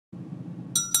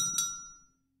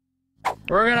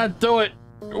We're gonna do it.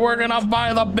 We're gonna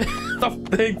buy the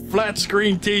big flat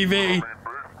screen TV.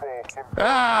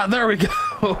 Ah, there we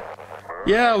go.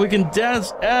 Yeah, we can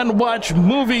dance and watch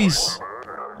movies.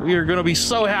 We are gonna be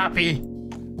so happy.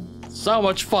 So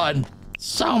much fun.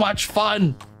 So much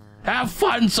fun. Have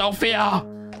fun, Sophia.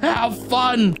 Have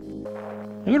fun.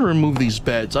 I'm gonna remove these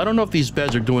beds. I don't know if these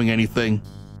beds are doing anything.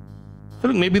 I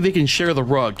think maybe they can share the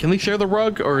rug. Can they share the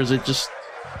rug, or is it just...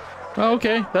 Oh,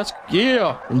 okay, that's...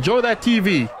 Yeah, enjoy that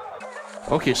TV.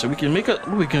 Okay, so we can make a...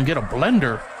 We can get a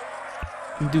blender.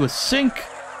 We can do a sink.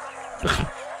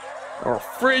 Or a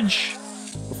fridge.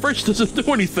 The fridge doesn't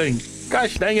do anything.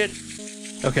 Gosh dang it.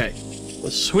 Okay,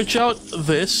 let's switch out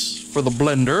this for the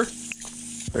blender.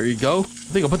 There you go. I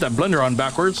think I'll put that blender on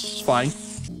backwards. It's fine.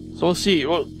 So we'll see.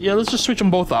 Well, yeah, let's just switch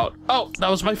them both out. Oh, that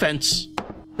was my fence.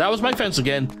 That was my fence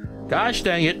again. Gosh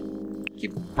dang it.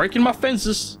 Keep breaking my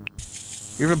fences.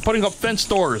 You've been putting up fence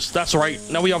doors. That's right.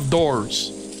 Now we have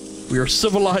doors. We are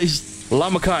civilized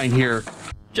llama kind here.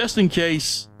 Just in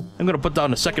case, I'm gonna put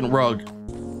down a second rug.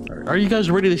 Are you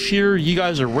guys ready to shear? You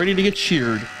guys are ready to get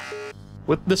sheared.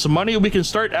 With this money, we can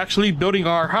start actually building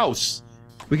our house.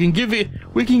 We can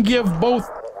give both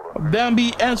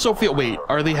Bambi and Sophia. Wait,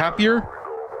 are they happier?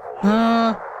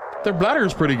 Their bladder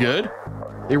is pretty good.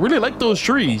 They really like those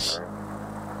trees.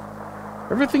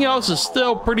 Everything else is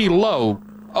still pretty low.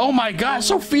 Oh my god,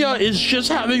 Sophia is just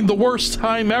having the worst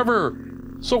time ever.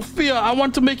 Sophia, I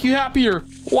want to make you happier.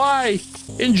 Why?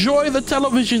 Enjoy the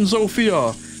television,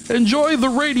 Sophia. Enjoy the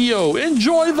radio.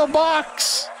 Enjoy the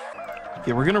box.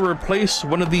 Okay, we're gonna replace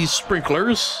one of these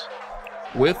sprinklers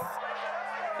with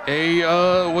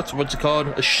a, what's it called?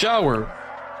 A shower.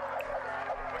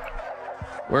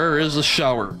 Where is the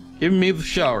shower? Give me the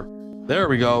shower. There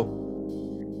we go.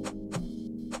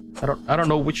 I don't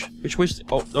know which way's...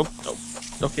 Oh.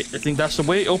 Okay, I think that's the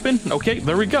way open. Okay,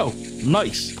 there we go.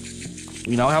 Nice.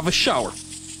 We now have a shower.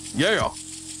 Yeah.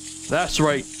 That's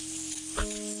right.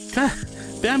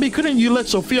 Bambi, couldn't you let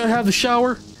Sophia have the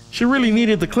shower? She really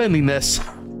needed the cleanliness.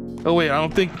 Oh wait, I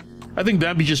think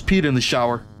Bambi just peed in the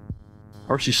shower.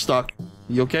 Or she's stuck.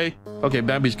 You okay? Okay,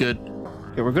 Bambi's good.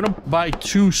 Okay, we're gonna buy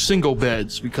 2 single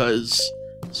beds because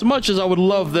as much as I would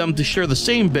love them to share the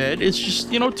same bed, it's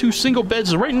just, you know, 2 single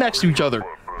beds right next to each other.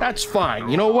 That's fine.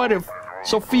 You know what? If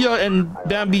Sophia and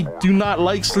Bambi do not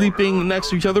like sleeping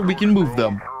next to each other, we can move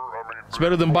them. It's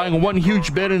better than buying one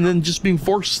huge bed and then just being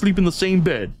forced to sleep in the same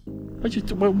bed. Why'd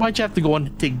you have to go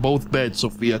and take both beds,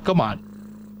 Sophia? Come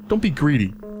on. Don't be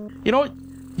greedy. You know what?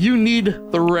 You need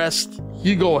the rest.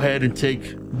 You go ahead and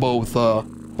take both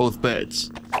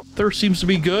beds. There seems to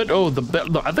be good. Oh,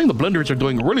 I think the blenders are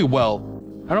doing really well.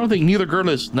 I don't think neither girl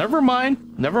is. Never mind.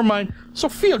 Never mind.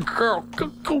 Sophia, girl,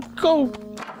 go.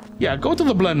 Yeah, go to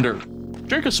the blender.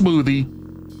 Drink a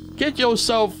smoothie. Get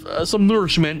yourself some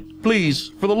nourishment, please,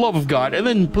 for the love of God, and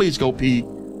then please go pee.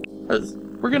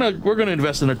 We're gonna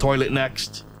invest in a toilet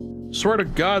next. Swear to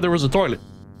God, there was a toilet.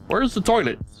 Where's the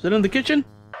toilet? Is it in the kitchen?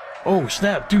 Oh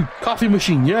snap, dude! Coffee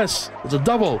machine. Yes, it's a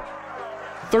double.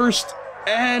 Thirst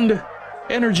and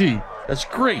energy. That's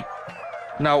great.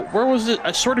 Now, where was it?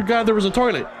 I swear to God, there was a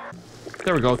toilet.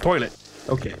 There we go, toilet.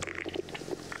 Okay.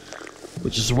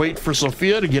 We'll just wait for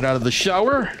Sophia to get out of the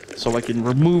shower so I can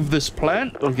remove this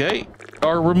plant. Okay.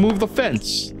 Or remove the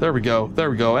fence. There we go.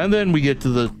 There we go. And then we get to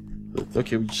the...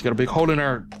 Okay, we just got a big hole in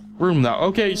our room now.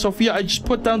 Okay, Sophia, I just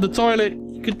put down the toilet.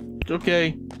 You could...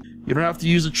 Okay. You don't have to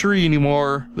use a tree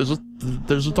anymore. There's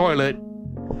a toilet.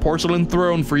 A porcelain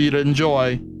throne for you to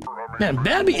enjoy. Man,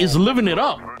 Bambi is living it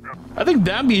up. I think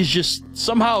Bambi is just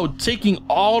somehow taking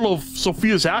all of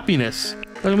Sophia's happiness.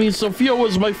 I mean, Sophia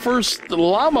was my first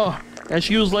llama. And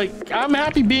she was like, I'm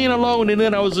happy being alone. And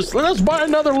then I was just, let's buy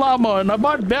another llama. And I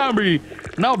bought Bambi.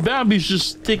 Now Bambi's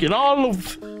just taking all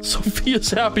of Sophia's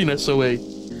happiness away.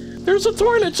 There's a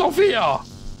toilet, Sophia.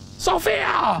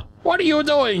 Sophia, what are you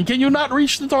doing? Can you not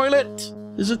reach the toilet?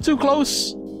 Is it too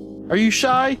close? Are you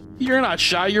shy? You're not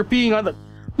shy. You're peeing on the...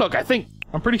 Look,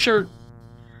 I'm pretty sure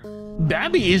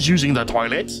Bambi is using the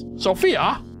toilet.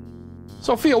 Sophia,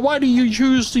 why do you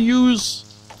choose to use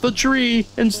the tree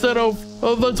instead of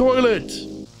the toilet?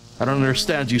 I don't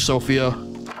understand you, Sophia.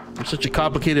 You're such a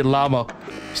complicated llama.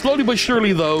 Slowly but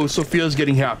surely, though, Sophia's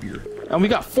getting happier. And we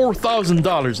got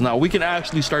 $4,000 now. We can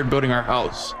actually start building our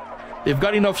house. They've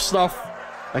got enough stuff.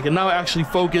 I can now actually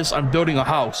focus on building a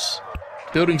house.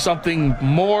 Building something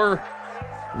more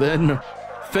than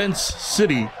Fence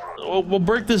City. We'll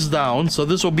break this down. So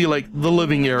this will be like the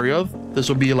living area. This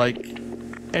will be like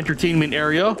entertainment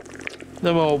area.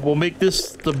 Then we'll make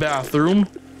this the bathroom.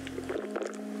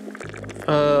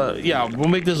 Yeah, we'll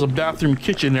make this a bathroom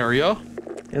kitchen area.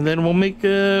 And then we'll make,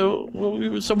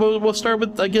 we'll start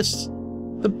with, I guess,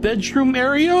 the bedroom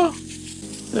area?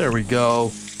 There we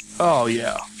go. Oh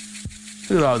yeah.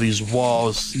 Look at all these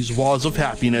walls of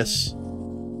happiness.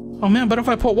 Oh man, but if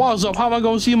I put walls up, how am I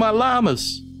gonna see my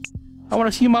llamas? I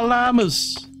wanna see my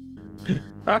llamas.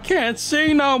 I can't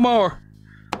see no more.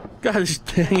 Gosh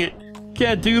dang it.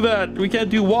 Can't do that. We can't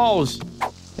do walls.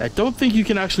 I don't think you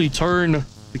can actually turn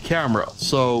the camera,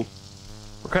 so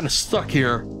we're kind of stuck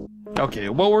here. Okay,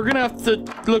 well, we're gonna have to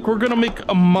look. We're gonna make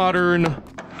a modern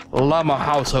llama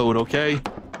household, okay?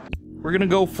 We're gonna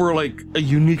go for like a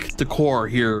unique decor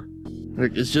here.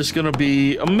 Like, it's just gonna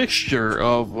be a mixture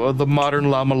of the modern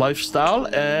llama lifestyle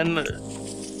and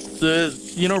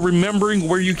the, you know, remembering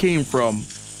where you came from,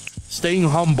 staying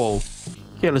humble.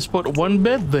 Okay, let's put one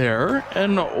bed there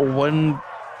and one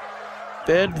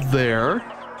bed there.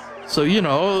 So, you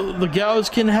know, the gals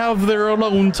can have their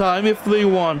alone time if they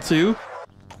want to.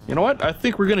 You know what? I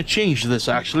think we're gonna change this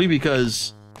actually,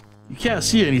 because you can't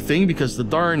see anything because the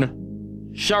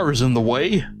darn shower's in the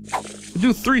way. We'll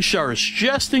do 3 showers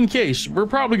just in case. We're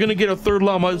probably gonna get a 3rd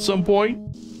llama at some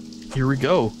point. Here we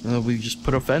go. We just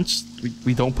put a fence.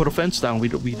 We don't put a fence down. We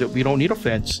don't need a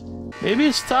fence. Maybe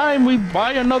it's time we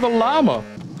buy another llama.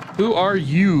 Who are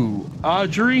you?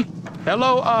 Audrey?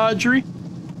 Hello, Audrey.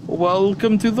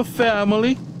 Welcome to the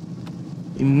family.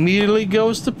 Immediately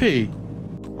goes to pee.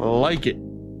 Like it.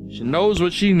 She knows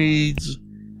what she needs,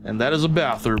 and that is a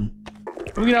bathroom.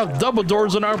 We can have double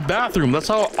doors in our bathroom. That's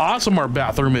how awesome our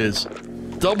bathroom is.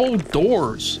 Double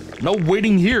doors. No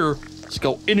waiting here. Just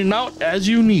go in and out as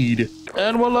you need.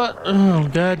 And we'll oh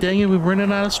god dang it, we're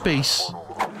running out of space.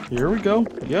 Here we go.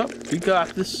 Yep, we got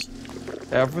this.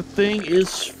 Everything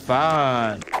is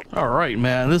fine. Alright,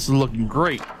 man, this is looking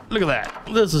great. Look at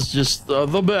that. This is just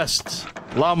the best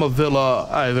llama villa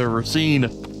I've ever seen.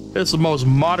 It's the most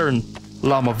modern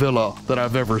llama villa that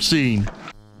I've ever seen.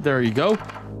 There you go.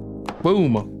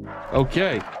 Boom.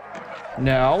 Okay.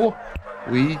 Now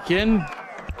we can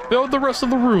build the rest of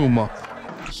the room.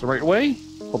 That's the right way.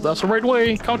 Hope that's the right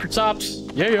way.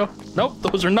 Countertops. Yeah. Nope,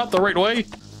 those are not the right way.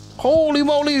 Holy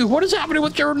moly, what is happening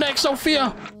with your neck,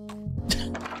 Sophia?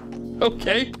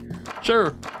 Okay.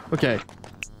 Sure. Okay.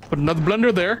 Put another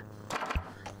blender there.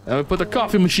 And we put the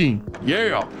coffee machine.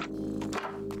 Yeah.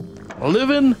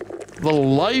 Living the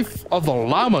life of the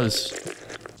llamas.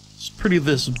 Let's pretty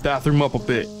this bathroom up a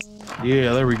bit.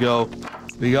 Yeah, there we go.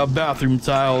 We got bathroom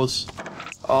tiles.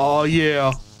 Oh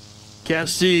yeah. Can't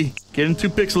see. Getting too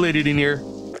pixelated in here.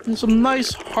 And some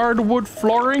nice hardwood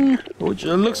flooring, which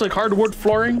looks like hardwood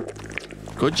flooring.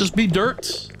 Could just be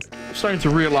dirt. I'm starting to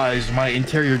realize my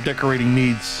interior decorating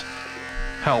needs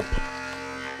help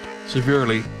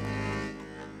severely.